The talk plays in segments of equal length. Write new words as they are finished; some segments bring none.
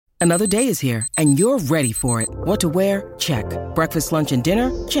Another day is here, and you're ready for it. What to wear? Check. Breakfast, lunch, and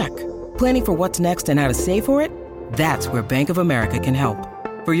dinner? Check. Planning for what's next and how to save for it? That's where Bank of America can help.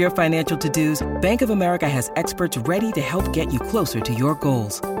 For your financial to-dos, Bank of America has experts ready to help get you closer to your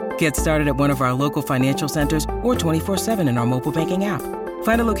goals. Get started at one of our local financial centers or 24/7 in our mobile banking app.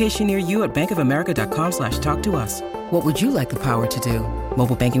 Find a location near you at bankofamerica.com/talktous. What would you like the power to do?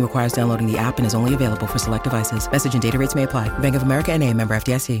 Mobile banking requires downloading the app and is only available for select devices. Message and data rates may apply. Bank of America N.A., member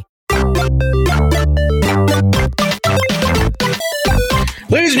FDIC.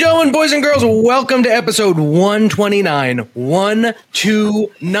 Ladies and gentlemen, boys and girls, welcome to episode 129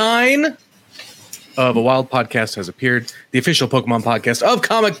 of A Wild Podcast Has Appeared, the official Pokemon podcast of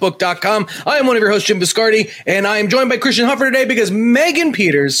comicbook.com. I am one of your hosts, Jim Biscardi, and I am joined by Christian Huffer today because Megan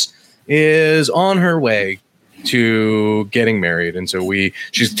Peters is on her way to getting married. And so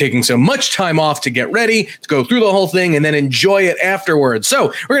she's taking so much time off to get ready, to go through the whole thing, and then enjoy it afterwards.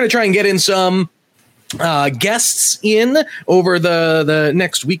 So we're going to try and get in some guests in over the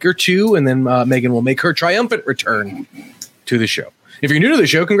next week or two, and then Megan will make her triumphant return to the show. If you're new to the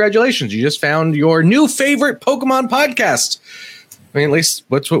show, congratulations. You just found your new favorite Pokemon podcast. I mean, at least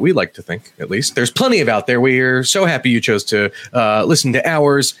that's what we like to think. At least there's plenty of out there. We're so happy you chose to listen to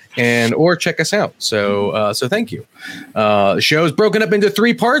ours or check us out. So thank you. The show is broken up into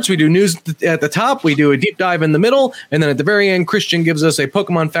 3 parts. We do news at the top. We do a deep dive in the middle. And then at the very end, Christian gives us a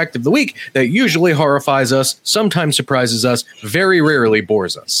Pokemon fact of the week that usually horrifies us, sometimes surprises us, very rarely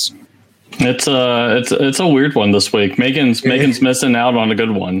bores us. It's a weird one this week. Megan's missing out on a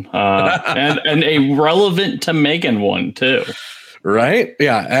good one, and a relevant to Megan one too. Right?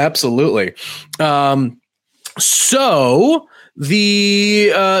 Yeah, absolutely. So we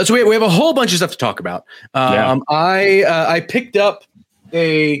have a whole bunch of stuff to talk about. I picked up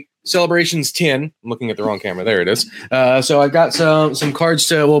a Celebrations tin. I'm looking at the wrong camera. There it is. So I've got some cards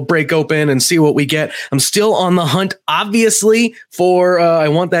we'll break open and see what we get. I'm still on the hunt, obviously, for I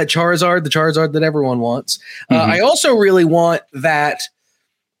want that Charizard, the Charizard that everyone wants. I also really want that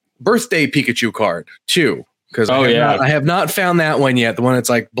birthday Pikachu card too. Because I have not found that one yet. The one that's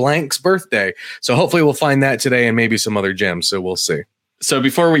like Blank's birthday. So hopefully we'll find that today and maybe some other gems. So we'll see. So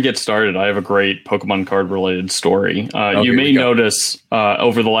before we get started, I have a great Pokemon card related story. You may notice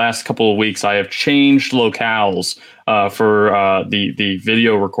over the last couple of weeks, I have changed locales for the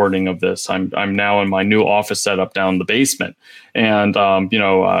video recording of this. I'm now in my new office setup down in the basement, and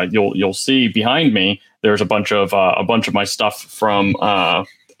you'll see behind me there's a bunch of my stuff from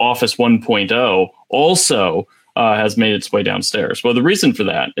Office 1.0 also has made its way downstairs. Well, the reason for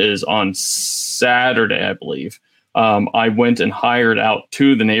that is on Saturday, I believe, I went and hired out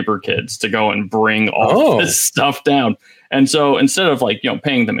 2 of the neighbor kids to go and bring all this stuff down. And so instead of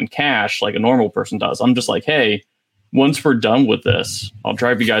paying them in cash like a normal person does, I'm just like, hey, once we're done with this, I'll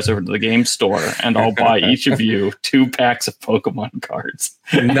drive you guys over to the game store and I'll buy each of you 2 packs of Pokemon cards.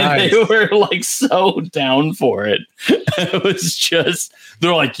 Nice. And they were like so down for it. It was just,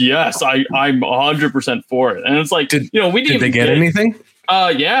 they're like, yes, I'm 100% for it. And it's like, we didn't did they get anything?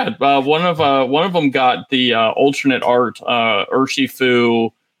 One of them got the alternate art Urshifu.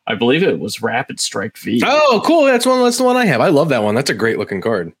 I believe it was Rapid Strike V. Oh, cool. That's the one I have. I love that one. That's a great looking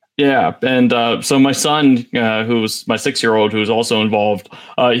card. Yeah, and so my son, who's my 6-year-old, who's also involved,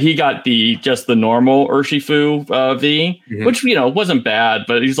 he got just the normal Urshifu V, which wasn't bad,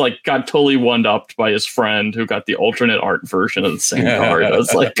 but he's got totally one-upped by his friend who got the alternate art version of the same card. I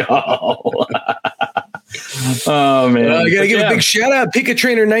was like, oh. Oh man! I gotta give a big shout out. Pika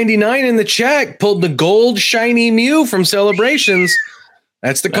Trainer 99 in the chat pulled the gold shiny Mew from Celebrations.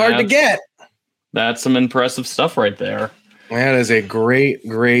 That's the card to get. That's some impressive stuff right there. That is a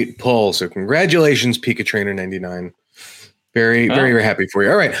great pull. So congratulations, Pika Trainer 99. Very happy for you.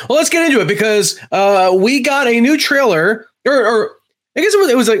 All right, well, let's get into it because we got a new trailer, or I guess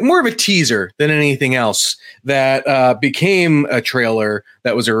it was like more of a teaser than anything else that became a trailer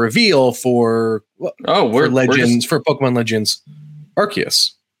that was a reveal for Pokemon Legends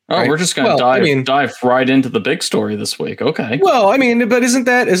Arceus. Oh, right? We're just going to dive right into the big story this week. Okay. Well, I mean, but isn't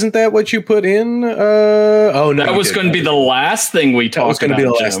that what you put in? No, that was going to be the last thing we talked about. That was going to be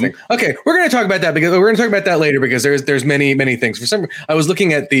the last thing. Okay, we're going to talk about that because we're going to talk about that later because there's many things. For some, I was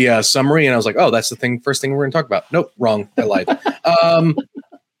looking at the summary and I was like, oh, that's the first thing we're going to talk about. Nope, wrong. I lied.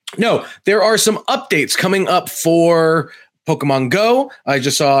 No, there are some updates coming up for Pokemon Go. I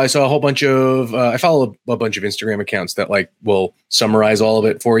saw a whole bunch of I follow a bunch of Instagram accounts that will summarize all of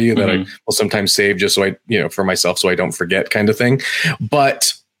it for you that I will sometimes save just so I for myself so I don't forget kind of thing.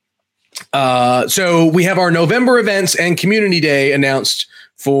 But so we have our November events and Community Day announced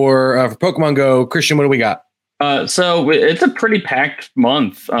for Pokemon Go. Christian, what do we got? So it's a pretty packed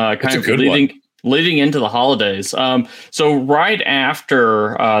month, kind of leading into the holidays. So right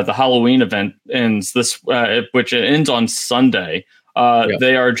after the Halloween event ends, which ends on Sunday,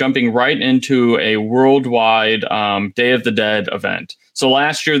 they are jumping right into a worldwide Day of the Dead event. So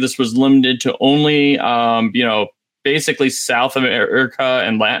last year, this was limited to only, basically South America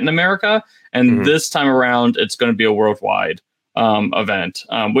and Latin America. And this time around, it's going to be a worldwide event,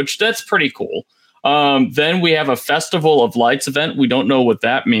 which that's pretty cool. Then we have a Festival of Lights event. We don't know what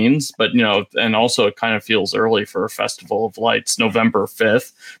that means, but, and also it kind of feels early for a Festival of Lights, November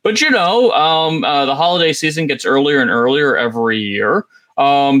 5th. But, the holiday season gets earlier and earlier every year.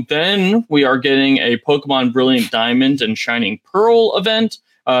 Then we are getting a Pokemon Brilliant Diamond and Shining Pearl event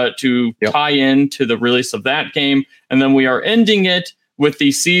to tie in to the release of that game. And then we are ending it with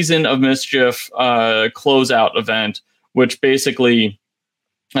the Season of Mischief closeout event, which basically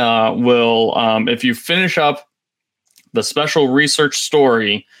will, if you finish up the special research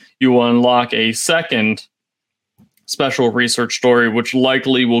story, you will unlock a second special research story, which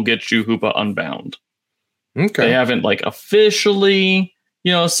likely will get you Hoopa Unbound. Okay. They haven't officially,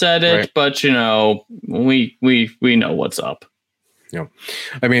 said it, but we know what's up. Yeah,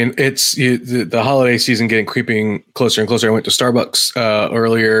 I mean, it's the holiday season creeping closer and closer. I went to Starbucks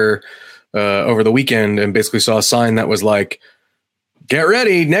earlier over the weekend and basically saw a sign that was like, "Get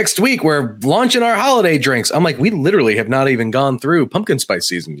ready, next week we're launching our holiday drinks." I'm like, we literally have not even gone through pumpkin spice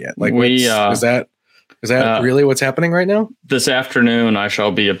season yet. Like, is that really what's happening right now? This afternoon, I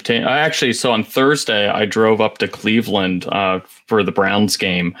shall be obtaining. So on Thursday, I drove up to Cleveland for the Browns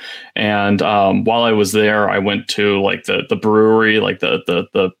game, and while I was there, I went to the brewery,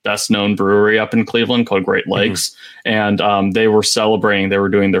 the best known brewery up in Cleveland called Great Lakes, and they were celebrating. They were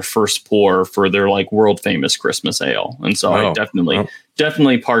doing their first pour for their world famous Christmas ale, and so I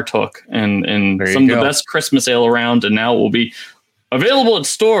definitely partook in some of the best Christmas ale around, and now it will be available at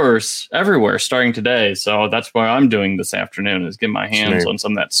stores everywhere starting today. So that's what I'm doing this afternoon, is getting my hands on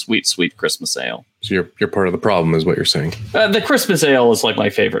some of that sweet, sweet Christmas ale. So you're part of the problem, is what you're saying. The Christmas ale is my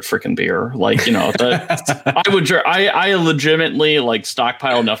favorite freaking beer. I legitimately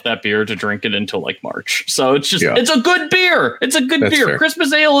stockpile enough that beer to drink it until March. So it's just, it's a good beer. It's a good beer. Fair.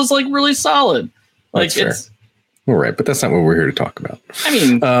 Christmas ale is really solid. That's fair. All right, but that's not what we're here to talk about. I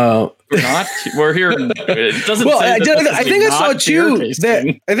mean, we're not. We're here. It doesn't. Well, I think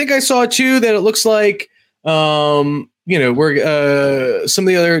I saw too that it looks like, we're some of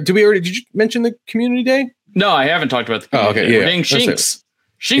the other. Did you mention the community day? No, I haven't talked about the community day. We're getting Shinx.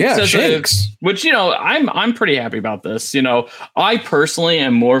 Shinx, which I'm pretty happy about this. I personally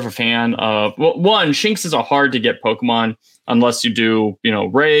am more of a fan of. Well, one, Shinx is a hard to get Pokemon. Unless you do,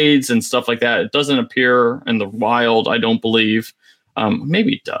 raids and stuff like that. It doesn't appear in the wild, I don't believe.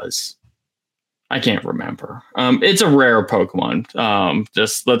 Maybe it does. I can't remember. It's a rare Pokemon.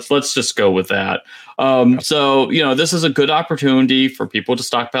 Let's just go with that. So, this is a good opportunity for people to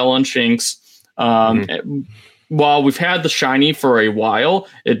stockpile on Shinx. While we've had the shiny for a while,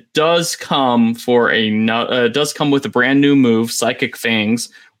 it does come with a brand new move, Psychic Fangs,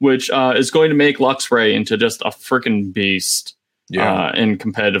 which is going to make Luxray into just a freaking beast in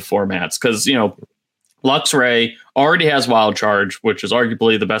competitive formats. Because, Luxray already has Wild Charge, which is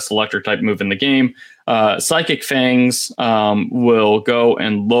arguably the best electric type move in the game. Psychic Fangs will go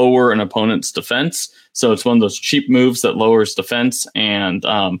and lower an opponent's defense. So it's one of those cheap moves that lowers defense. And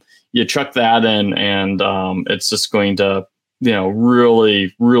you chuck that in, and it's just going to,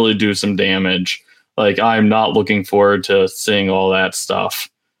 really, really do some damage. I'm not looking forward to seeing all that stuff.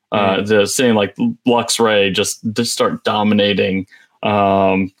 Seeing Luxray just start dominating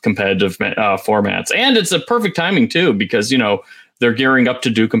competitive formats. And it's a perfect timing too, because, they're gearing up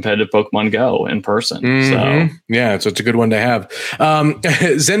to do competitive Pokemon Go in person. So it's a good one to have.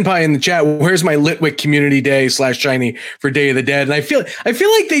 Zenpai in the chat, where's my Litwick community day /shiny for Day of the Dead? And I feel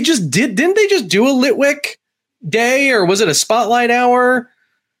like they just didn't they just do a Litwick day, or was it a spotlight hour?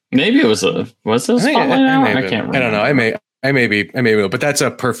 Maybe it was a spotlight hour? I can't remember. I don't know. I may be, but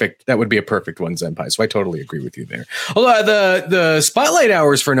that would be a perfect one, Zenpai. So I totally agree with you there. Although the spotlight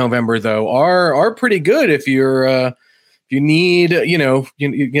hours for November though are pretty good if you need, you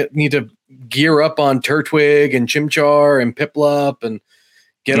need to gear up on Turtwig and Chimchar and Piplup and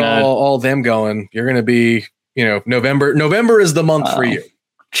get all them going. You're going to be, November is the month for you.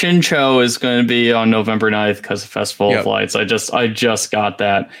 Chinchou is going to be on November 9th because of Festival of Lights. I just got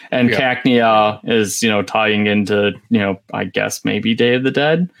that. And Cacnea is, tying into, I guess maybe Day of the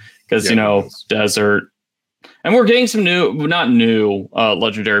Dead because, desert. And we're getting some not new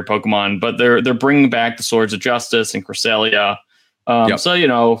legendary Pokemon, but they're bringing back the Swords of Justice and Cresselia. So,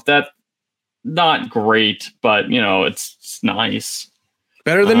 not great, but it's nice.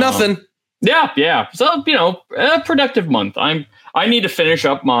 Better than nothing. Yeah. So a productive month. I need to finish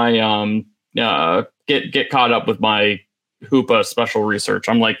up my get caught up with my Hoopa special research.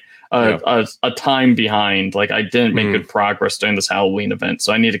 I'm like a time behind. Like I didn't make good progress during this Halloween event,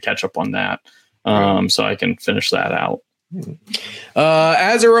 so I need to catch up on that. So I can finish that out.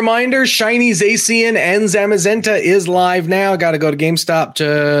 As a reminder, Shiny Zacian and Zamazenta is live now. Got to go to GameStop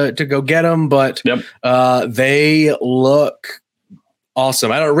to go get them, but they look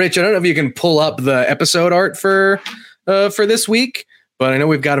awesome. Rich, I don't know if you can pull up the episode art for this week, but I know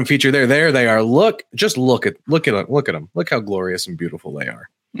we've got them featured there. There they are. Look at them. Look how glorious and beautiful they are.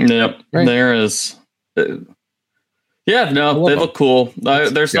 Yep, right? There is. They look cool.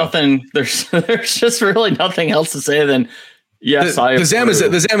 There's nothing. There's just really nothing else to say than yes. The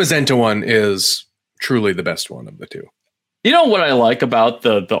Zamazenta one is truly the best one of the two. You know what I like about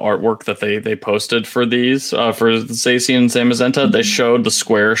the artwork that they posted for these for Zacian and Zamazenta? They showed the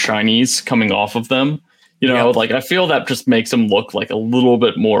square shinies coming off of them. Like I feel that just makes them look like a little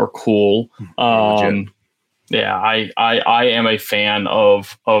bit more cool. Yeah, I am a fan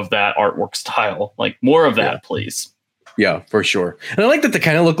of that artwork style. Like more of that, please. Yeah, for sure. And I like that they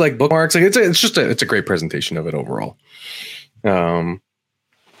kind of look like bookmarks. Like it's a great presentation of it overall. All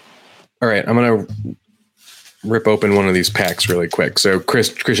right, I'm gonna rip open one of these packs really quick. So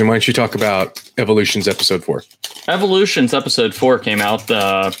Christian, why don't you talk about Evolutions Episode 4? Evolutions Episode 4 came out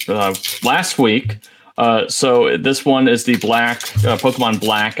last week. So this one is the Pokemon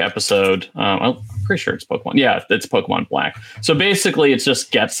Black episode. I'm pretty sure it's Pokemon. Yeah, it's Pokemon Black. So basically, it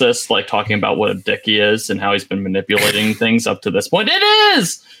just gets us like talking about what a dick he is and how he's been manipulating things up to this point. It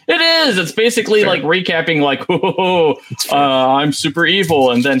is. It's basically like recapping, like, I'm super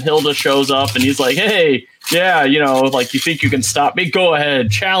evil, and then Hilda shows up and he's like, hey, yeah, like you think you can stop me? Go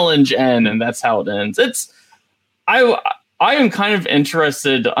ahead, challenge N, and that's how it ends. I am kind of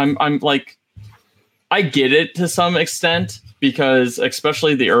interested. I'm like, I get it to some extent. Because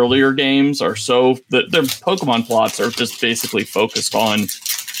especially the earlier games are their Pokemon plots are just basically focused on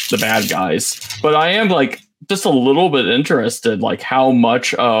the bad guys. But I am like just a little bit interested, like how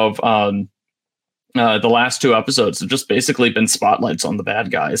much of the last two episodes have just basically been spotlights on the bad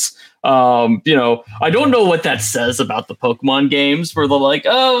guys. I don't know what that says about the Pokemon games, where they're like,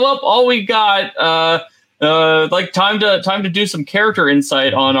 oh, well, all we got, like time to do some character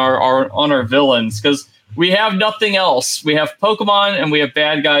insight on our villains, because we have nothing else. We have Pokemon and we have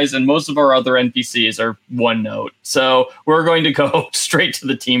bad guys, and most of our other NPCs are one note. So we're going to go straight to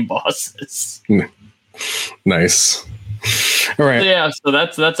the team bosses. Nice. All right. So yeah, so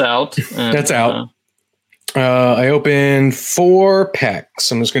that's out. That's out. I opened 4 packs.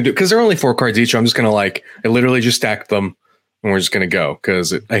 I'm just going to do, because they're only 4 cards each. So I'm just going to I literally just stacked them and we're just going to go,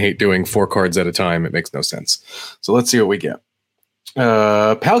 because I hate doing 4 cards at a time. It makes no sense. So let's see what we get.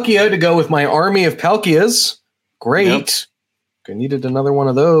 Palkia to go with my army of Palkias. Great. Yep. I needed another one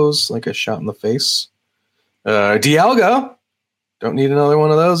of those, like a shot in the face. Dialga. Don't need another one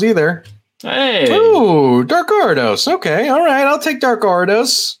of those either. Hey. Ooh, Dark Gyarados. Okay, all right. I'll take Dark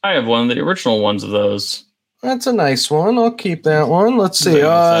Gyarados. I have one of the original ones of those. That's a nice one. I'll keep that one. Let's see.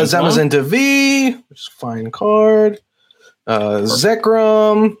 Zamazenta V, which is a fine card.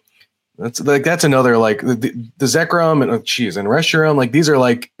 Zekrom. That's another, like, the Zekrom and Reshiram, like, these are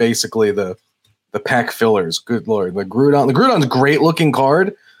like basically the pack fillers. Good lord. The Groudon's a great looking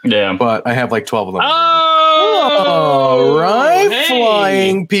card. Yeah. But I have like 12 of them. Oh, all right. Hey.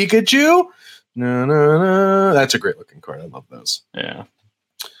 Flying Pikachu. No. That's a great looking card. I love those. Yeah.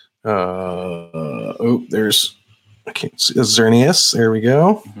 There's, I can't see, Xerneas. There we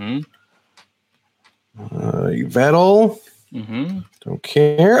go. Mm-hmm. Vettel. Mm-hmm. Don't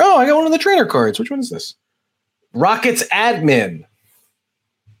care. Oh, I got one of the trainer cards. Which one is this? Rocket's Admin.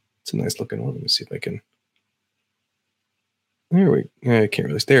 It's a nice looking one. Let me see if I can. I can't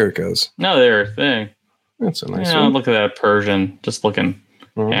really. There it goes. No, there. That's a nice one. Look at that Persian. Just looking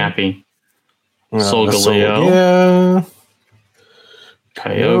happy. Solgaleo. Yeah.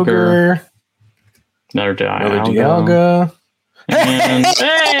 Kyogre. Another Dialga. And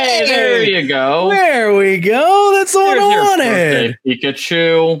hey, there you go. There we go. That's the one I wanted.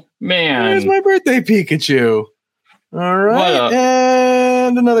 Pikachu. Man. There's my birthday Pikachu. All right.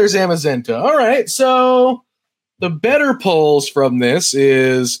 And another Zamazenta. All right. So the better pulls from this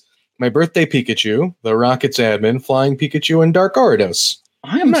is my birthday Pikachu, the Rockets Admin, Flying Pikachu, and Dark Gyarados.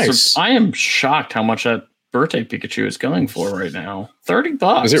 I am shocked how much that birthday Pikachu is going for right now.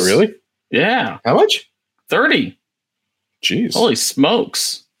 $30. Is it really? Yeah. How much? 30. Jeez. Holy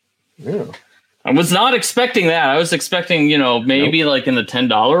smokes. Yeah. I was not expecting that. I was expecting, maybe like in the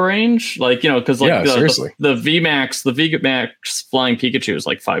 $10 range, like, because like the VMAX, the VMAX Flying Pikachu is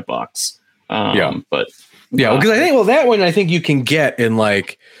like $5. But because I think that one I think you can get in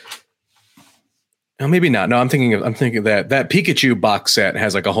like, no, maybe not. No, I'm thinking that Pikachu box set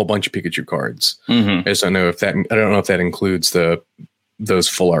has like a whole bunch of Pikachu cards. I just don't know if that includes those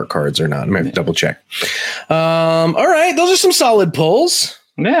full art cards or not. I'm gonna double check. All right, those are some solid pulls.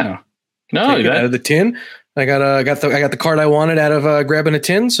 Yeah. No, out of the tin. I got the card I wanted out of grabbing a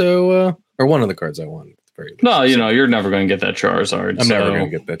tin. So, or one of the cards I wanted. No, you're never going to get that Charizard. I'm never going to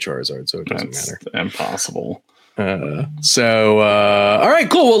get that Charizard, so it doesn't matter. Impossible. All right,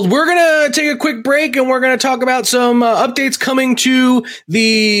 cool. Well, we're gonna take a quick break, and we're gonna talk about some updates coming to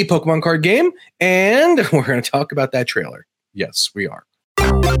the Pokemon card game, and we're gonna talk about that trailer. Yes, we are.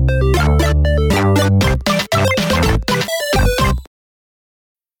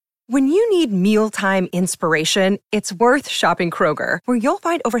 When you need mealtime inspiration, it's worth shopping Kroger, where you'll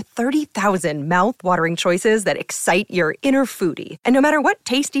find over 30,000 mouth-watering choices that excite your inner foodie. And no matter what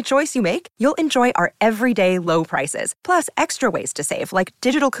tasty choice you make, you'll enjoy our everyday low prices, plus extra ways to save, like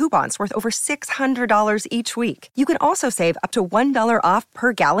digital coupons worth over $600 each week. You can also save up to $1 off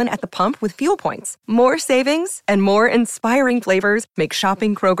per gallon at the pump with fuel points. More savings and more inspiring flavors make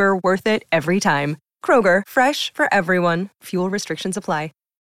shopping Kroger worth it every time. Kroger, fresh for everyone. Fuel restrictions apply.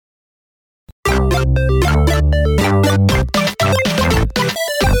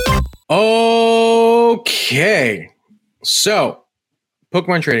 Okay, so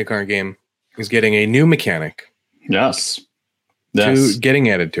Pokemon trading card game is getting a new mechanic. Yes. Getting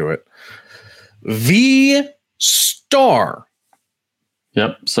added to it. V-Star.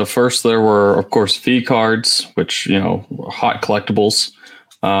 Yep. So first there were, of course, V cards, which hot collectibles.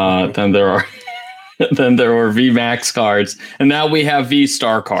 Then there were VMAX cards, and now we have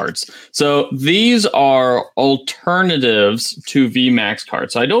V-Star cards. So these are alternatives to VMAX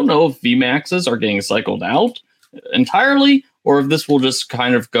cards. So I don't know if VMAXs are getting cycled out entirely, or if this will just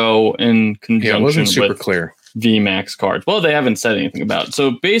kind of go in conjunction it wasn't super with clear. VMAX cards. Well, they haven't said anything about it.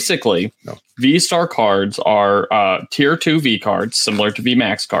 So basically, V-Star cards are tier 2 V cards, similar to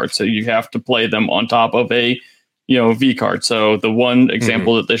VMAX cards. So you have to play them on top of a V card. So the one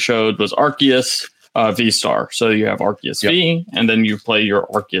example that they showed was Arceus V-Star. So you have Arceus V, and then you play your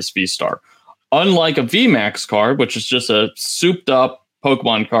Arceus V-Star. Unlike a VMAX card, which is just a souped up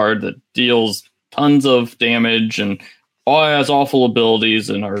Pokemon card that deals tons of damage and has awful abilities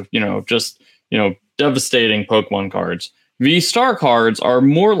and are, devastating Pokemon cards. V-Star cards are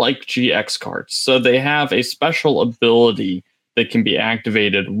more like GX cards. So they have a special ability that can be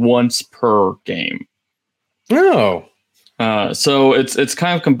activated once per game. Oh. So it's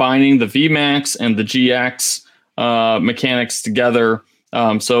kind of combining the VMAX and the GX mechanics together.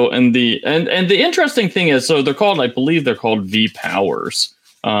 And the interesting thing is, so I believe they're called V Powers.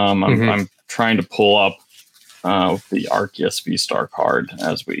 I'm trying to pull up the Arceus V-Star card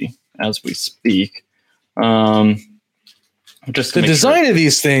as we speak. Just the design of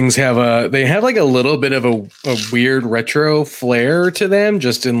these things have like a little bit of a weird retro flair to them,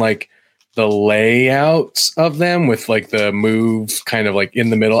 just in like the layouts of them, with like the move kind of like in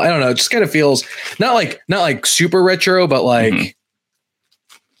the middle. I don't know. It just kind of feels not like super retro, but like,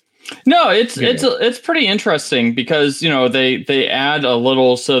 no, it's pretty interesting because, they add a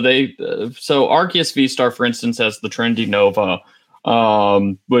little, so Arceus V-Star, for instance, has the Trendy Nova,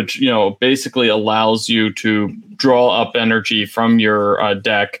 which, basically allows you to draw up energy from your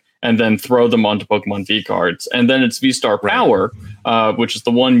deck and then throw them onto Pokemon V cards. And then it's V-Star Power, which is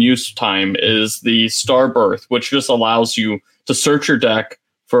the one use time, is the Starbirth, which just allows you to search your deck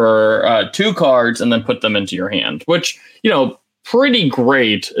for 2 cards and then put them into your hand, which, pretty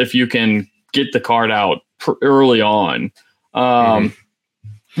great if you can get the card out early on. That's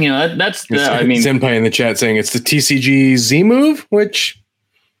Senpai in the chat saying it's the TCG Z move, which...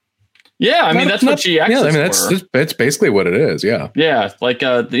 Yeah, that's what GX is. That's basically what it is. Yeah. Yeah. Like,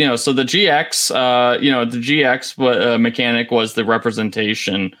 so the GX, the GX mechanic was the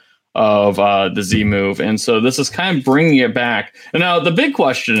representation of the Z move. And so this is kind of bringing it back. And now the big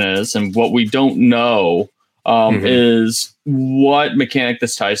question is, and what we don't know is what mechanic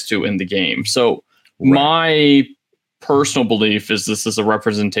this ties to in the game. So my personal belief is this is a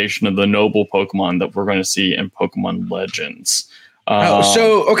representation of the noble Pokemon that we're going to see in Pokemon Legends.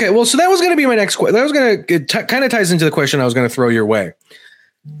 So that was going to be my next question. That was going to kind of ties into the question I was going to throw your way.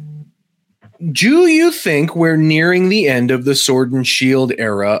 Do you think we're nearing the end of the Sword and Shield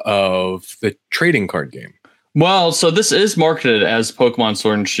era of the trading card game? Well, so this is marketed as Pokemon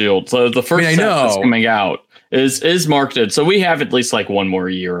Sword and Shield. So the first set that's coming out is marketed. So we have at least like one more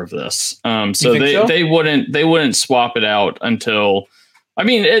year of this. So they wouldn't swap it out until. I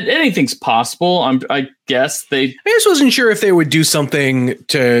mean, anything's possible. I guess I just wasn't sure if they would do something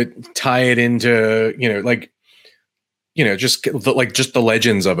to tie it into, just the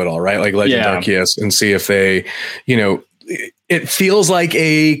legends of it all, right? Like Legends Arceus, and see if they, it feels like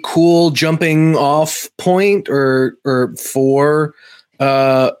a cool jumping off point or for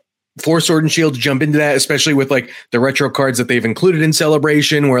Sword and Shield to jump into that, especially with like the retro cards that they've included in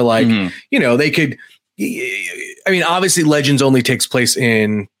Celebration, where like, they could. I mean, obviously Legends only takes place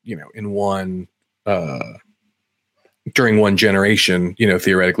in one, during one generation,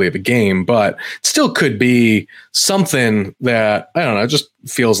 theoretically of a game, but it still could be something that, I don't know, it just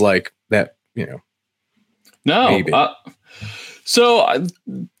feels like that, No. So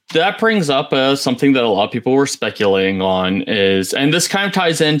that brings up something that a lot of people were speculating on and this kind of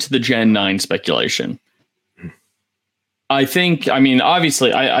ties into the Gen 9 speculation. I think everyone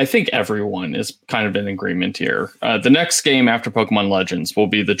is kind of in agreement here. The next game after Pokemon Legends will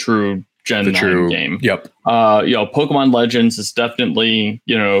be the true Gen 9 game. Yep. Pokemon Legends is definitely,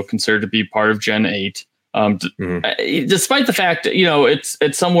 considered to be part of Gen 8. Despite the fact,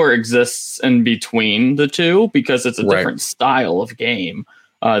 it somewhere exists in between the two because it's a different style of game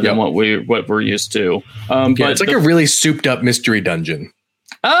than what we're used to. But it's like a really souped up mystery dungeon.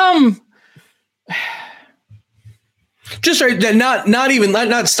 Just right,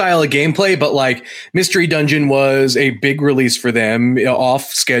 not style of gameplay, but like Mystery Dungeon was a big release for them, off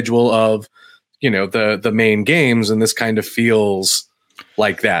schedule of, the main games, and this kind of feels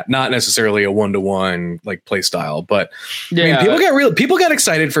like that. Not necessarily a 1-to-1 like play style, but I mean, people got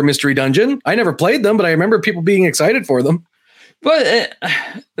excited for Mystery Dungeon. I never played them, but I remember people being excited for them. But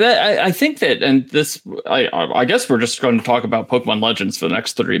I think that, and this, I guess we're just going to talk about Pokemon Legends for the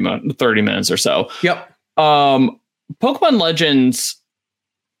next 30 minutes or so. Yep. Pokemon Legends,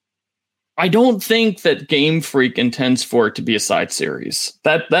 I don't think that Game Freak intends for it to be a side series.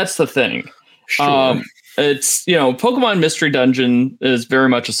 That's the thing. Sure. It's, Pokemon Mystery Dungeon is very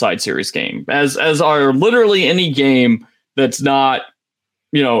much a side series game, as are literally any game that's not,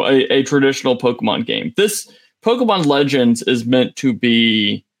 a traditional Pokemon game. This Pokemon Legends is meant to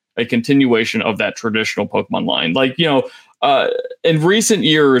be a continuation of that traditional Pokemon line. Like, in recent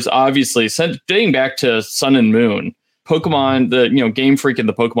years, obviously, dating back to Sun and Moon, Pokemon, Game Freak and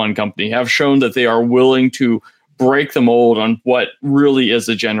the Pokemon Company have shown that they are willing to break the mold on what really is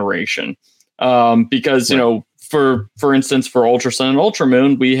a generation. Because, for instance, for Ultra Sun and Ultra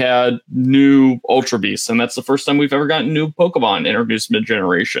Moon, we had new Ultra Beasts, and that's the first time we've ever gotten new Pokemon introduced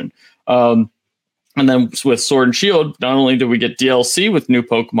mid-generation. And then with Sword and Shield, not only do we get DLC with new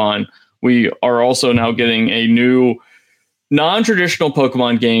Pokemon, we are also now getting a new non-traditional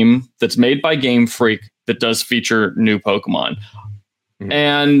Pokemon game that's made by Game Freak that does feature new Pokemon.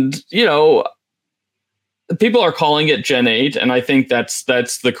 And, people are calling it Gen 8, and I think that's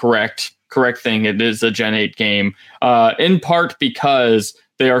the correct thing. It is a Gen 8 game, in part because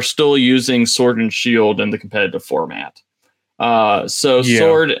they are still using Sword and Shield in the competitive format.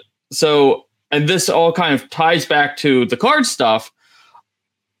 And this all kind of ties back to the card stuff.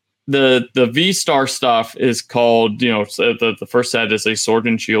 The V-Star stuff is called, the first set is a Sword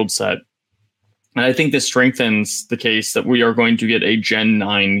and Shield set. And I think this strengthens the case that we are going to get a Gen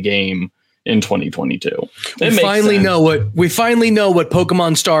 9 game in 2022. We finally know what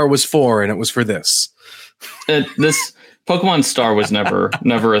Pokemon Star was for, and it was for this. This Pokemon Star was never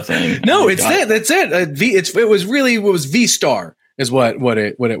a thing. No, that's it. It was V-Star. Is what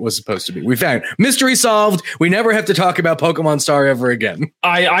it was supposed to be. We found mystery solved. We never have to talk about Pokemon Star ever again.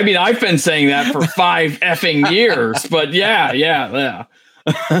 I mean, I've been saying that for 5 effing years, but yeah.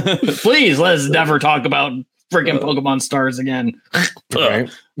 Please, let's never talk about freaking Pokemon Stars again. Right.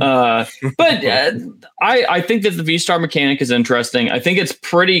 I think that the V-Star mechanic is interesting. I think it's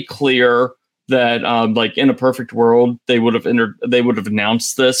pretty clear that, like in a perfect world, they would have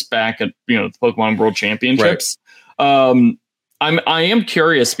announced this back at the Pokemon World Championships. Right. I am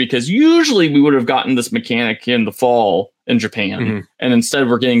curious because usually we would have gotten this mechanic in the fall in Japan, and instead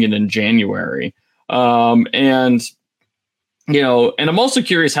we're getting it in January. And I'm also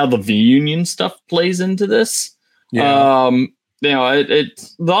curious how the V-Union stuff plays into this. Yeah.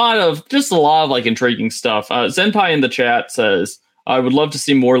 It's a lot of like intriguing stuff. Zenpai in the chat says, I would love to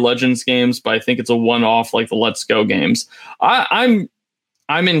see more Legends games, but I think it's a one-off like the Let's Go games. I'm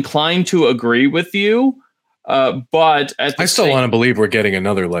inclined to agree with you. But I still want to believe we're getting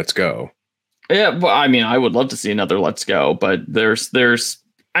another Let's Go. Yeah, well, I mean, I would love to see another Let's Go, but there's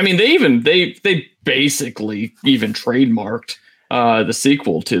I mean, they basically even trademarked the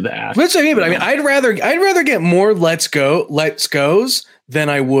sequel to that. That's what I mean. But I mean, I'd rather get more Let's Go's than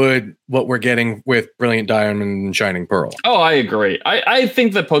I would what we're getting with Brilliant Diamond and Shining Pearl. Oh, I agree. I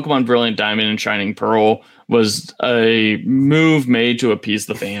think that Pokemon Brilliant Diamond and Shining Pearl was a move made to appease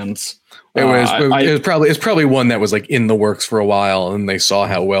the fans. It was probably one that was like in the works for a while, and they saw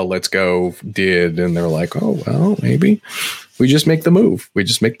how well Let's Go did, and they're like, oh well, maybe we just make the move. We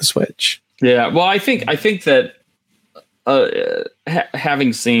just make the switch. Yeah. Well, I think that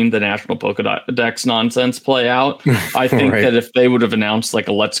having seen the National Pokedex nonsense play out, I think Right. that if they would have announced like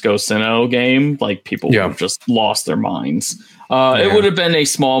a Let's Go Sinnoh game, like people would have just lost their minds. It would have been a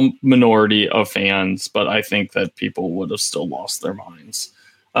small minority of fans, but I think that people would have still lost their minds.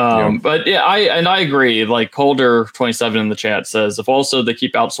 But yeah, I agree. Like Colder27 in the chat says, if also they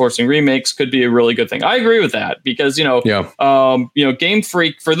keep outsourcing remakes, could be a really good thing. I agree with that because Game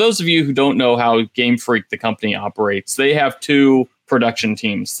Freak. For those of you who don't know how Game Freak, the company, operates, they have two production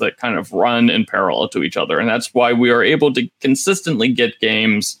teams that kind of run in parallel to each other, and that's why we are able to consistently get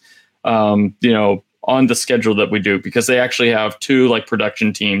games, on the schedule that we do, because they actually have two like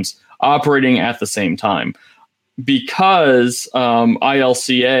production teams operating at the same time. Because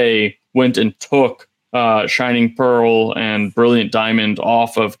ILCA went and took Shining Pearl and Brilliant Diamond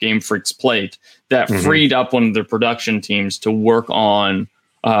off of Game Freak's plate, that freed up one of their production teams to work on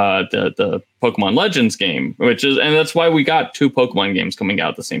the Pokemon Legends game, and that's why we got two Pokemon games coming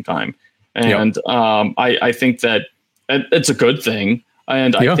out at the same time. And I think that it's a good thing.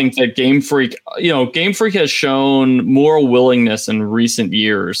 And I think that Game Freak has shown more willingness in recent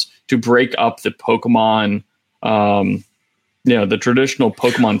years to break up the Pokemon, the traditional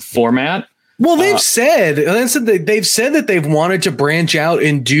Pokemon format. Well, they've said that they've wanted to branch out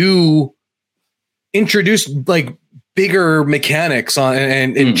and introduce like bigger mechanics on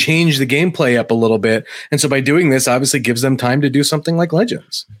and change the gameplay up a little bit. And so by doing this, obviously gives them time to do something like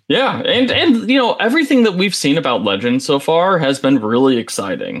Legends. Yeah. And everything that we've seen about Legends so far has been really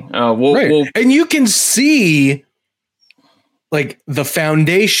exciting. And you can see like the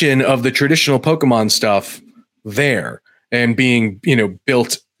foundation of the traditional Pokemon stuff there and being,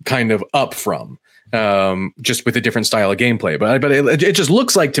 built kind of up from just with a different style of gameplay. But it just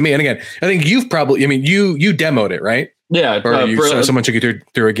looks like to me, and again, I think you demoed it, right? Yeah. Or someone took you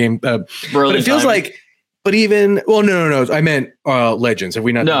through a game. But it feels like, no. I meant Legends. Have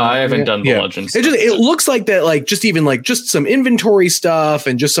we not? No, I haven't done the Legends. It looks like that, like just some inventory stuff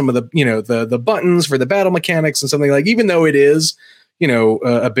and just some of the, the buttons for the battle mechanics and something like, even though it is,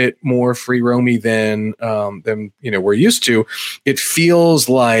 a bit more free roamy than we're used to, it feels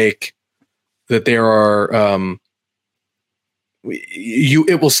like that there are,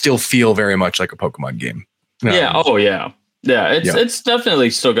 it will still feel very much like a Pokemon game. Yeah. Oh yeah. Yeah. It's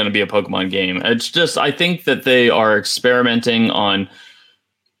definitely still going to be a Pokemon game. It's just, I think that they are experimenting on.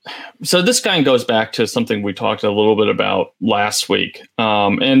 So this kind of goes back to something we talked a little bit about last week.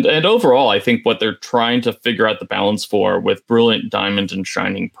 And overall, I think what they're trying to figure out the balance for with Brilliant Diamond and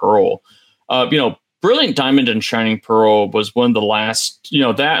Shining Pearl, Brilliant Diamond and Shining Pearl was one of the last,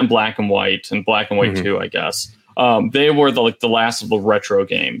 that and Black and White 2, I guess. They were the last of the retro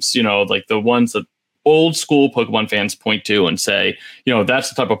games, like the ones that old school Pokemon fans point to and say, that's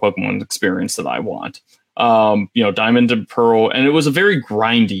the type of Pokemon experience that I want. Diamond and Pearl, and it was a very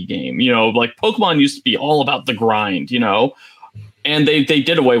grindy game. Like Pokemon used to be all about the grind, and they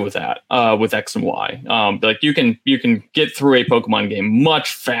did away with that with X and Y. Like you can get through a Pokemon game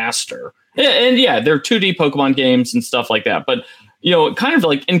much faster. And yeah, they're 2D Pokemon games and stuff like that. But, kind of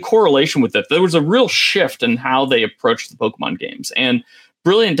like in correlation with it, there was a real shift in how they approached the Pokemon games. And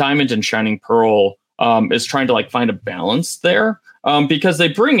Brilliant Diamond and Shining Pearl is trying to like find a balance there because they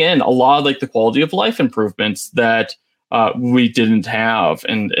bring in a lot of like the quality of life improvements that we didn't have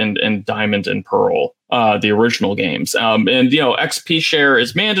in Diamond and Pearl, the original games. And XP share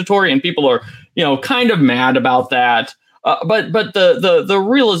is mandatory and people are, kind of mad about that. But the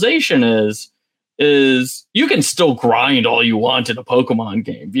realization is you can still grind all you want in a Pokemon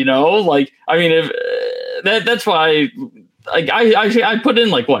game, that's why I put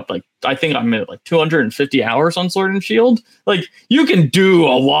in I think I'm at 250 hours on Sword and Shield. Like you can do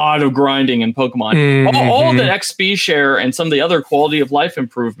a lot of grinding in Pokemon. All the XP share and some of the other quality of life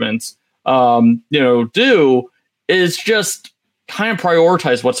improvements, do is just kind of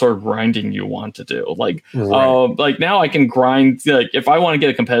prioritize what sort of grinding you want to do. Like now I can grind, like if I want to get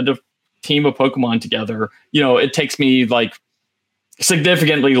a competitive team of Pokemon together, it takes me like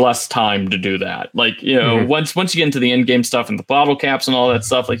significantly less time to do that. Like, once you get into the in-game stuff and the bottle caps and all that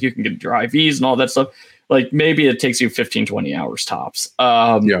stuff, like you can get your IVs and all that stuff. Like maybe it takes you 15, 20 hours tops.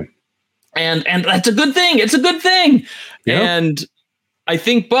 And that's a good thing. It's a good thing. And I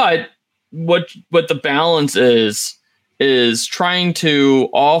think, but what the balance is trying to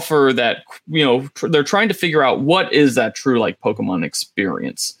offer that, they're trying to figure out what is that true like Pokemon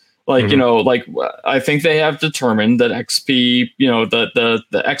experience. Like, I think they have determined that XP, the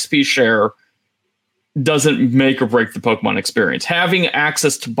XP share doesn't make or break the Pokemon experience. Having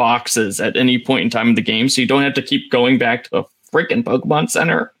access to boxes at any point in time in the game, so you don't have to keep going back to a freaking Pokemon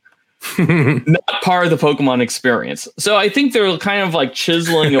Center, not part of the Pokemon experience. So I think they're kind of like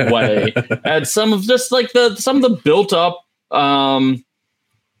chiseling away at some of just like some of the built up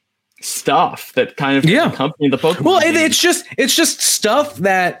stuff that kind of accompany the Pokemon. Well, it's just stuff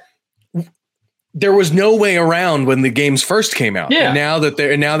that there was no way around when the games first came out. Yeah.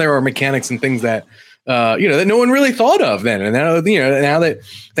 And now there are mechanics and things that that no one really thought of then. And now that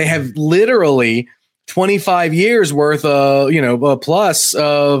they have literally 25 years worth of plus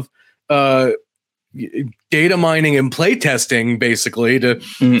of data mining and play testing basically to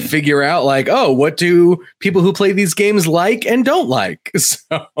figure out like, oh, what do people who play these games like and don't like? So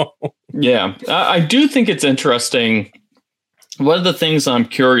yeah, I do think it's interesting. One of the things I'm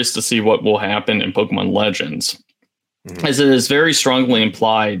curious to see what will happen in Pokemon Legends is it is very strongly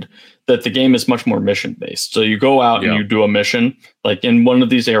implied that the game is much more mission based. So you go out and you do a mission like in one of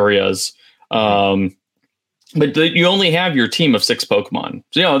these areas. But you only have your team of 6 Pokemon.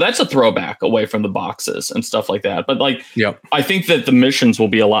 So, that's a throwback away from the boxes and stuff like that. But like, I think that the missions will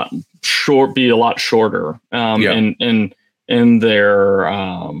be a lot shorter in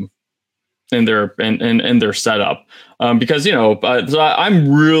their setup. Because, so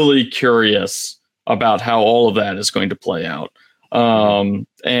I'm really curious about how all of that is going to play out.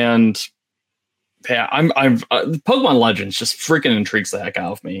 And yeah, I'm Pokemon Legends just freaking intrigues the heck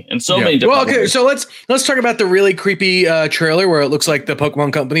out of me in so many different ways. So let's talk about the really creepy trailer where it looks like the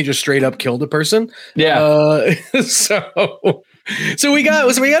Pokemon Company just straight up killed a person. Yeah. So we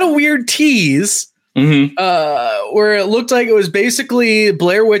got a weird tease where it looked like it was basically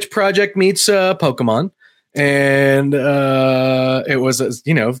Blair Witch Project meets Pokemon, and it was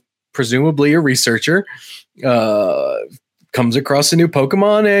presumably a researcher comes across a new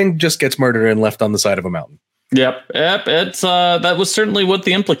Pokemon and just gets murdered and left on the side of a mountain. Yep. It's that was certainly what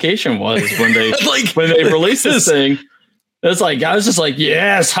the implication was when they when they released this thing. It's like I was just like,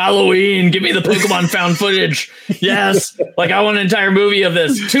 yes, Halloween, give me the Pokemon found footage. Yes, like I want an entire movie of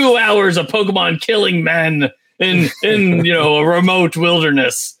this. 2 hours of Pokemon killing men in a remote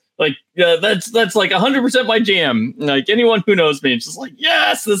wilderness. Like that's like 100% my jam. Like anyone who knows me, it's just like,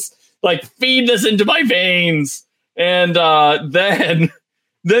 yes, this like feed this into my veins. And then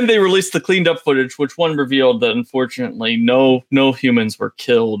they released the cleaned up footage, which one revealed that unfortunately no humans were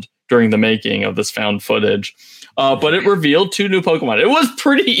killed during the making of this found footage. But it revealed 2 new Pokemon. It was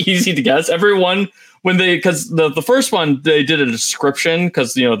pretty easy to guess. Everyone, because the first one, they did a description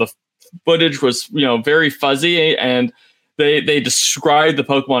because, the footage was, very fuzzy, and they described the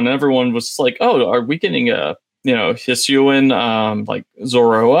Pokemon, and everyone was like, oh, are we getting a, Hisuian, like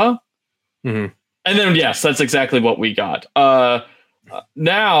Zoroark? Mm-hmm. And then, yes, that's exactly what we got.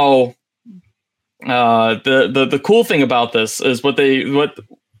 Now, the cool thing about this is what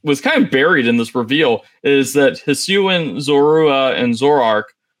was kind of buried in this reveal is that Hisuian, Zorua, and Zoroark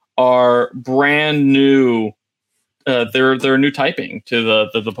are brand new. They're a new typing to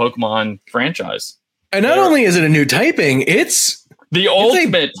the Pokemon franchise. And not only is it a new typing, it's the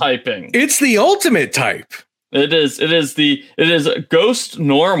ultimate typing. It's the ultimate type. It is Ghost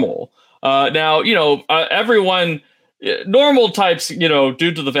Normal. Now, everyone, normal types, due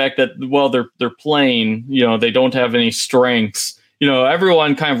to the fact that, well, they're plain, they don't have any strengths,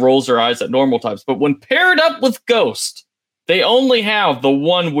 everyone kind of rolls their eyes at normal types. But when paired up with Ghost, they only have the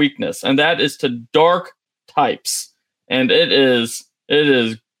one weakness, and that is to dark types. And it is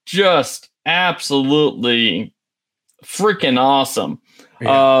just absolutely freaking awesome.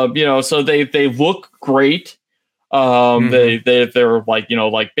 Yeah. So they look great. They're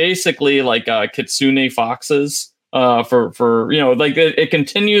like, basically like kitsune foxes, for it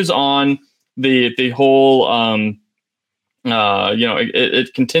continues on the whole,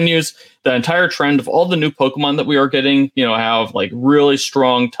 it continues the entire trend of all the new Pokemon that we are getting, have like really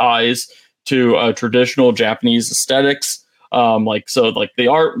strong ties to traditional Japanese aesthetics. The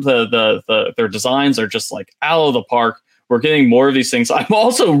art, their designs are just like out of the park. We're getting more of these things. I'm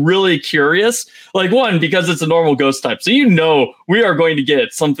also really curious, because it's a normal ghost type. So, we are going to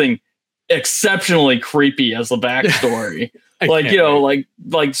get something exceptionally creepy as the backstory. like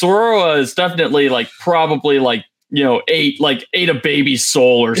Zorua is definitely probably ate a baby's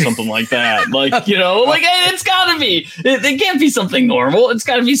soul or something like that. It's gotta be, it can't be something normal. It's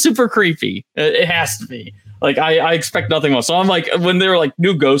gotta be super creepy. It has to be. Like I expect nothing else. So I'm like, when they were like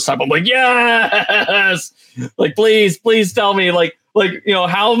new ghost type, I'm like, yes, like please tell me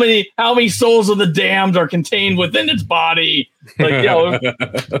how many souls of the damned are contained within its body, so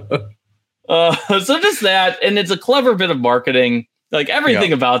just that, and it's a clever bit of marketing. Like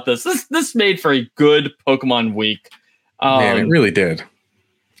everything about this made for a good Pokemon week. Man, it really did.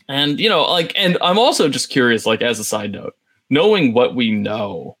 And and I'm also just curious, like as a side note, knowing what we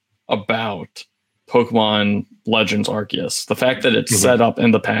know about Pokemon Legends Arceus, the fact that it's set up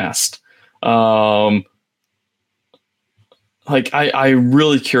in the past, I'm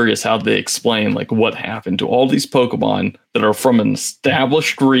really curious how they explain like what happened to all these Pokemon that are from an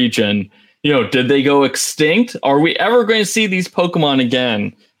established region. Did they go extinct? Are we ever going to see these Pokemon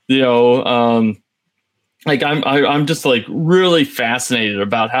again? I'm just like really fascinated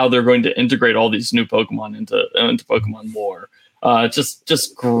about how they're going to integrate all these new Pokemon into Pokemon lore.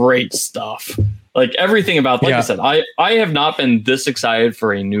 Just great stuff. Like everything about, I said, I have not been this excited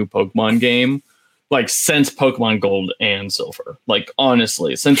for a new Pokemon game like since Pokemon Gold and Silver. Like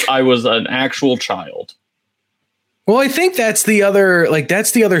honestly, since I was an actual child. Well, I think that's the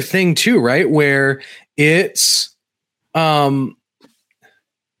other thing too, right? Where it's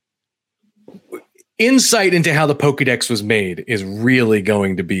insight into how the Pokédex was made is really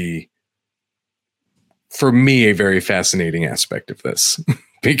going to be, for me, a very fascinating aspect of this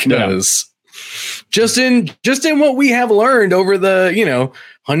because just in what we have learned over the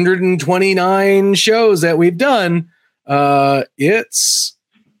 129 shows that we've done, it's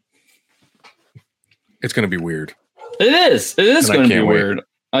going to be weird. It is going to be weird.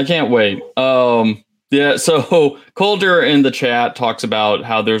 I can't wait. So Calder in the chat talks about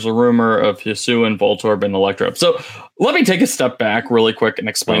how there's a rumor of Hisuian, Voltorb, and Electrode. So let me take a step back really quick and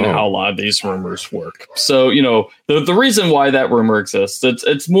explain how a lot of these rumors work. So, the reason why that rumor exists,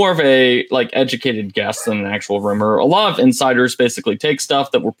 it's more of a like educated guess than an actual rumor. A lot of insiders basically take stuff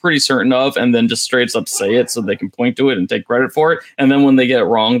that we're pretty certain of and then just straight up say it so they can point to it and take credit for it. And then when they get it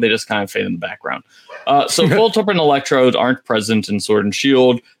wrong, they just kind of fade in the background. So Voltorb and Electrode aren't present in Sword and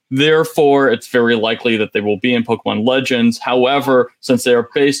Shield. Therefore, it's very likely that they will be in Pokemon Legends. However, since they are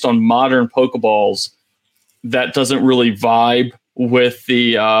based on modern Pokeballs, that doesn't really vibe with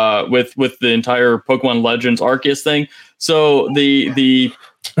the with the entire Pokemon Legends Arceus thing. So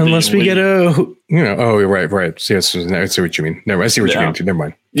unless we get right. Yes, I see what you mean. No, I see what you're getting to. Never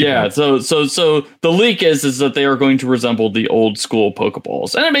mind. Keep going. So the leak is that they are going to resemble the old school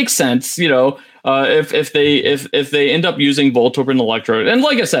Pokeballs, and it makes sense. If they end up using Voltorb and Electrode, and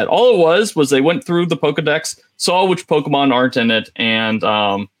like I said, all it was they went through the Pokedex, saw which Pokemon aren't in it, and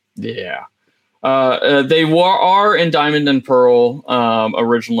they are in Diamond and Pearl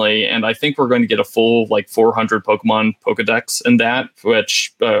originally, and I think we're going to get a full 400 Pokemon Pokedex in that,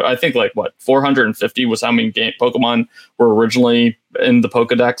 which I think 450 was how many Pokemon were originally in the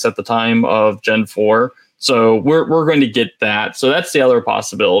Pokedex at the time of Gen 4. So we're going to get that. So that's the other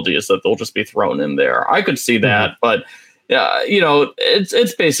possibility, is that they'll just be thrown in there. I could see that, but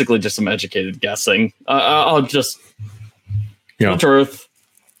it's basically just some educated guessing. I'll just truth.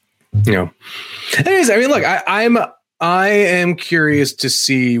 Anyways, I mean, look, I am curious to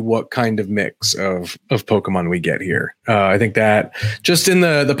see what kind of mix of Pokemon we get here. I think that just in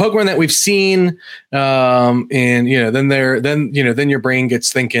the Pokemon that we've seen, and then your brain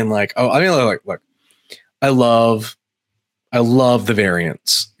gets thinking like, oh, I mean, look. I love the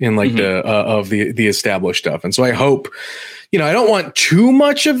variants in of the established stuff. And so I hope, I don't want too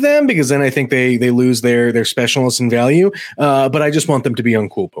much of them because then I think they lose their specialness and value. But I just want them to be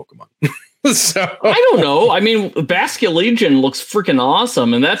uncool Pokemon. So I don't know. I mean, Basculegion looks freaking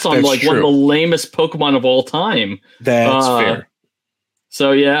awesome. And that's on one of the lamest Pokemon of all time. That's fair.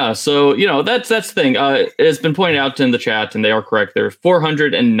 So, yeah. So, that's the thing. It's been pointed out in the chat, and they are correct. There's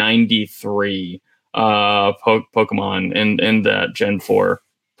 493 Pokemon in that Gen 4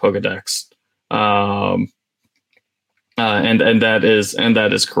 Pokedex, and that is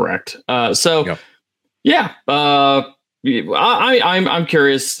correct. I'm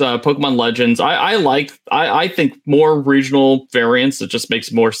curious. Pokemon Legends, I think more regional variants. It just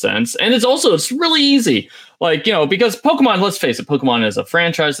makes more sense, and it's really easy. Because Pokemon, let's face it, Pokemon is a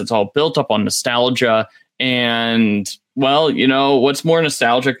franchise that's all built up on nostalgia. And, well, what's more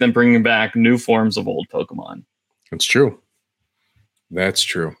nostalgic than bringing back new forms of old Pokemon? That's true.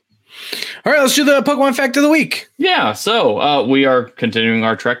 All right, let's do the Pokemon Fact of the Week. Yeah, so we are continuing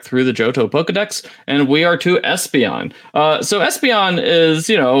our trek through the Johto Pokedex, and we are to Espeon. So Espeon is,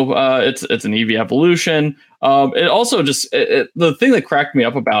 it's an Eevee evolution. It also just the thing that cracked me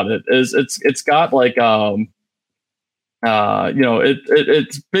up about it is it's got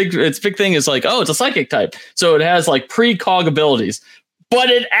Its big thing is like, oh, it's a psychic type, so it has like precog abilities, but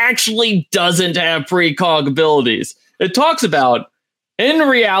it actually doesn't have precog abilities. It talks about, in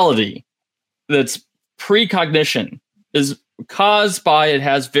reality, that's precognition is caused by it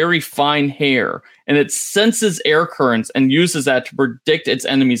has very fine hair and it senses air currents and uses that to predict its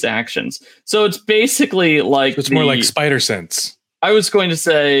enemy's actions. So it's basically like it's more like spider sense. I was going to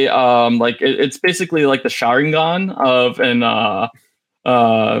say, it's basically like the Sharingan of in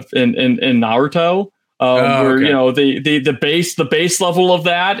Naruto, where the base level of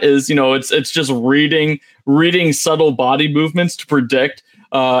that is it's just reading subtle body movements to predict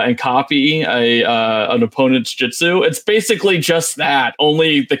and copy an opponent's jutsu. It's basically just that,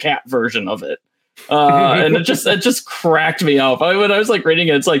 only the cat version of it, and it just cracked me up. When I was like reading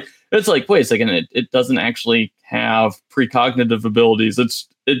it, it's like wait a second, it doesn't actually have precognitive abilities. It's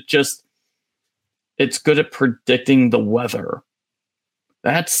good at predicting the weather.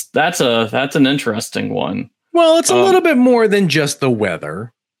 That's an interesting one. Well, it's a little bit more than just the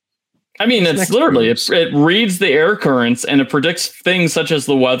weather. I mean, it's literally it reads the air currents and it predicts things such as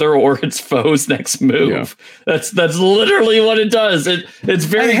the weather or its foe's next move. Yeah. That's literally what it does. It's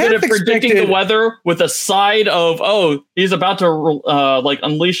very good at predicting the weather with a side of, oh, he's about to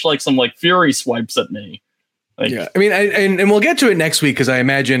unleash some fury swipes at me. Yeah, I mean, and we'll get to it next week because I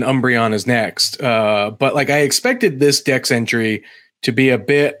imagine Umbreon is next. But I expected this dex entry to be a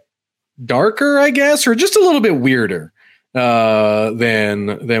bit darker, I guess, or just a little bit weirder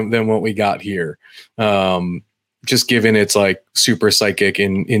than what we got here. Just given it's super psychic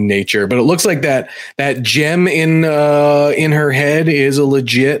in nature, but it looks like that gem in her head is a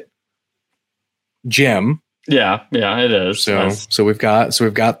legit gem. Yeah, it is. So we've got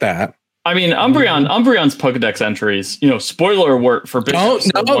that. I mean, Umbreon's Pokedex entries, spoiler alert for Bishop.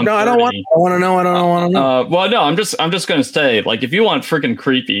 I don't want to know. Well, no, I'm just going to say, if you want freaking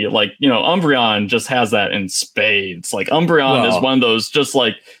creepy, Umbreon just has that in spades. Umbreon is one of those just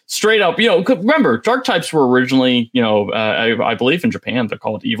straight up, remember, dark types were originally, I believe in Japan, they're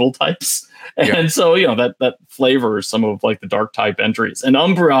called evil types. And so, that flavors some of the dark type entries. And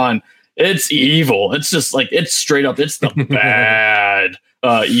Umbreon, it's evil. It's just it's straight up, it's the bad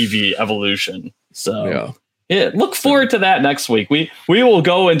EV evolution. So look forward to that next week. We will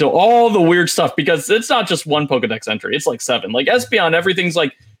go into all the weird stuff because it's not just one Pokedex entry. It's 7. Espeon, everything's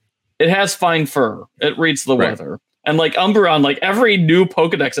it has fine fur. It reads the weather. And Umbreon, every new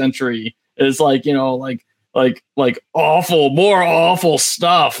Pokedex entry is awful, more awful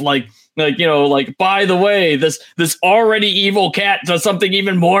stuff. By the way, this already evil cat does something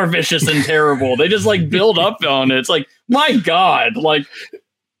even more vicious and terrible. They just build up on it. It's my God,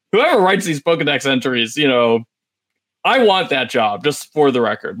 whoever writes these Pokedex entries, I want that job, just for the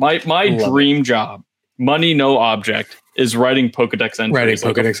record. My dream job, money, no object, is writing Pokedex entries.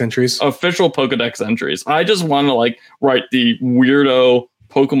 Official Pokedex entries. I just want to write the weirdo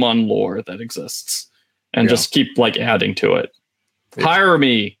Pokemon lore that exists and just keep adding to it. Hire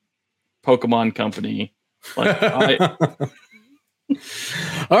me, Pokemon Company. All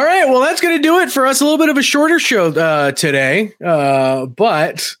right, well, that's going to do it for us. A little bit of a shorter show today,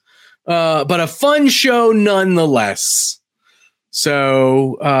 but a fun show nonetheless.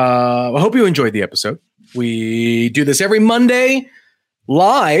 So I hope you enjoyed the episode. We do this every Monday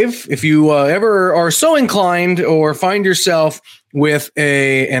live. If you ever are so inclined or find yourself with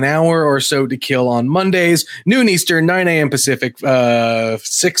an hour or so to kill on Mondays, noon Eastern, 9 a.m. Pacific,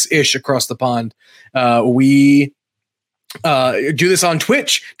 6-ish across the pond, we do this on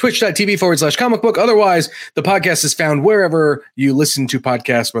twitch.tv/comic book. Otherwise, the podcast is found wherever you listen to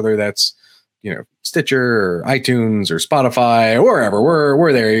podcasts, whether that's Stitcher or iTunes or Spotify or wherever.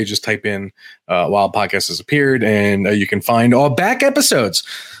 We're there. You just type in Wild Podcast has appeared, and you can find all back episodes.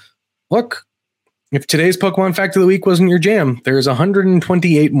 Look, if today's Pokemon Fact of the Week wasn't your jam, there's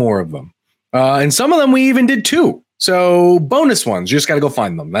 128 more of them, and some of them we even did 2. So bonus ones, you just got to go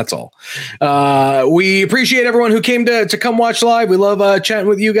find them. That's all. We appreciate everyone who came to come watch live. We love chatting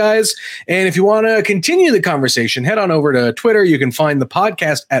with you guys. And if you want to continue the conversation, head on over to Twitter. You can find the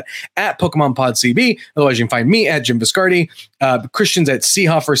podcast at PokemonPodCB. Otherwise, you can find me at Jim Viscardi, Christian's at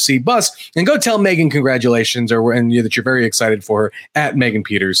CHofferCBus, and go tell Megan congratulations and that you're very excited for her at Megan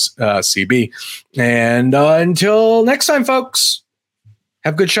Peters CB. And until next time, folks,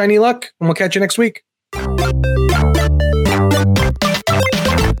 have good shiny luck, and we'll catch you next week.